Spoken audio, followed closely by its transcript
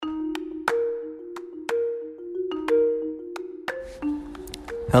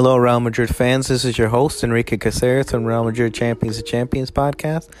Hello, Real Madrid fans. This is your host, Enrique Caceres from Real Madrid Champions of Champions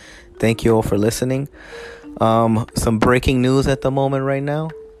podcast. Thank you all for listening. Some breaking news at the moment right now.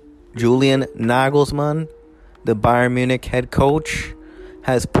 Julian Nagelsmann, the Bayern Munich head coach,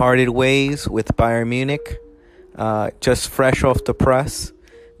 has parted ways with Bayern Munich. Just fresh off the press,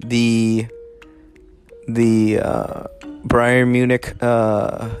 the Bayern Munich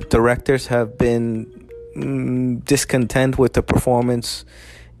directors have been discontent with the performance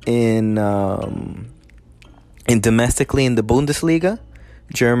in domestically in the Bundesliga.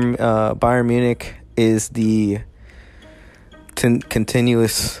 Bayern Munich is the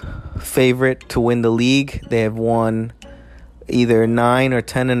continuous favorite to win the league. They have won either 9 or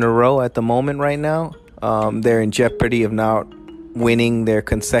 10 in a row at the moment right now. They're in jeopardy of not winning their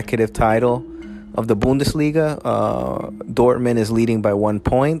consecutive title of the Bundesliga. Dortmund is leading by 1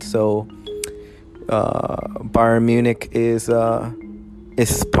 point, so Bayern Munich is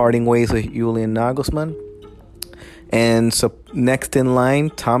parting ways with Julian Nagelsmann. And so next in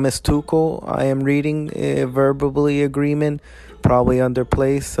line, Thomas Tuchel, I am reading a verbally agreement, probably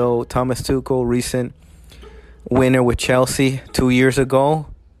underplaced. So Thomas Tuchel, recent winner with Chelsea 2 years ago.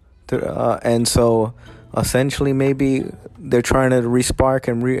 And so essentially maybe they're trying to respark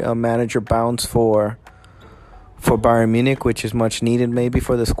and manager bounce for Bayern Munich, which is much needed maybe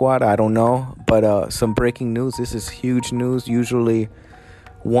for the squad. I don't know. But some breaking news. This is huge news. Usually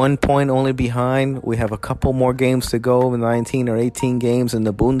 1 point only behind. We have a couple more games to go, 19 or 18 games in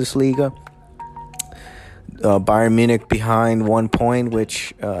the Bundesliga. Bayern Munich behind 1 point,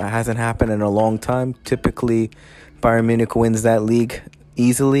 which hasn't happened in a long time. Typically, Bayern Munich wins that league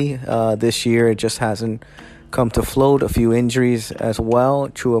easily. This year, it just hasn't come to float. A few injuries as well.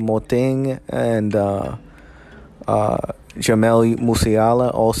 Choupo-Moting and Jamel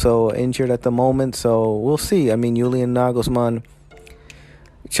Musiala also injured at the moment. So we'll see. I mean, Julian Nagelsmann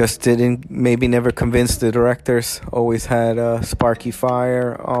just never convinced the directors. Always had a sparky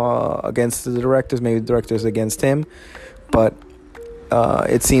fire against the directors, maybe the directors against him. But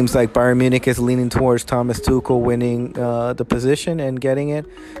it seems like Bayern Munich is leaning towards Thomas Tuchel winning the position and getting it.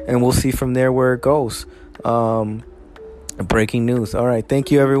 And we'll see from there where it goes. Breaking news. All right.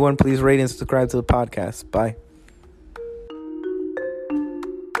 Thank you, everyone. Please rate and subscribe to the podcast. Bye.